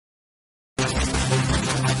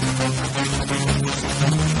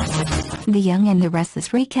The Young and the Restless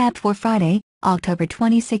recap for Friday, October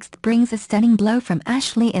 26 brings a stunning blow from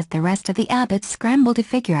Ashley as the rest of the Abbotts scramble to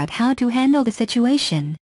figure out how to handle the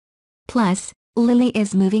situation. Plus, Lily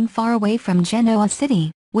is moving far away from Genoa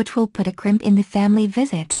City, which will put a crimp in the family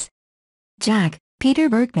visits. Jack, Peter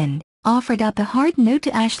Bergman, offered up a hard no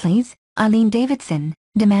to Ashley's, Eileen Davidson,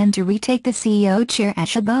 demand to retake the CEO chair at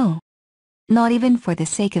Jabot. Not even for the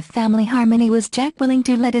sake of family harmony was Jack willing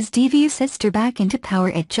to let his devious sister back into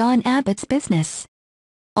power at John Abbott's business.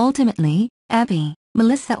 Ultimately, Abby,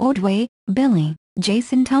 Melissa Ordway, Billy,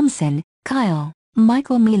 Jason Thompson, Kyle,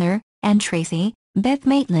 Michael Mealer, and Tracy, Beth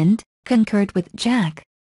Maitland, concurred with Jack.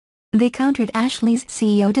 They countered Ashley's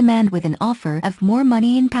CEO demand with an offer of more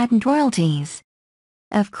money in patent royalties.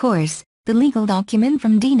 Of course, the legal document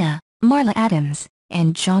from Dina, Marla Adams,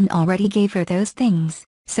 and John already gave her those things,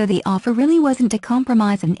 so the offer really wasn't a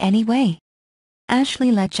compromise in any way.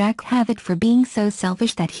 Ashley let Jack have it for being so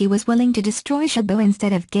selfish that he was willing to destroy Jabot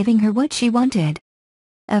instead of giving her what she wanted.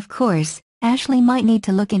 Of course, Ashley might need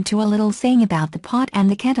to look into a little saying about the pot and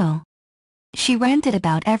the kettle. She ranted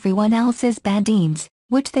about everyone else's bad deeds,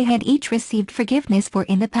 which they had each received forgiveness for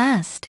in the past.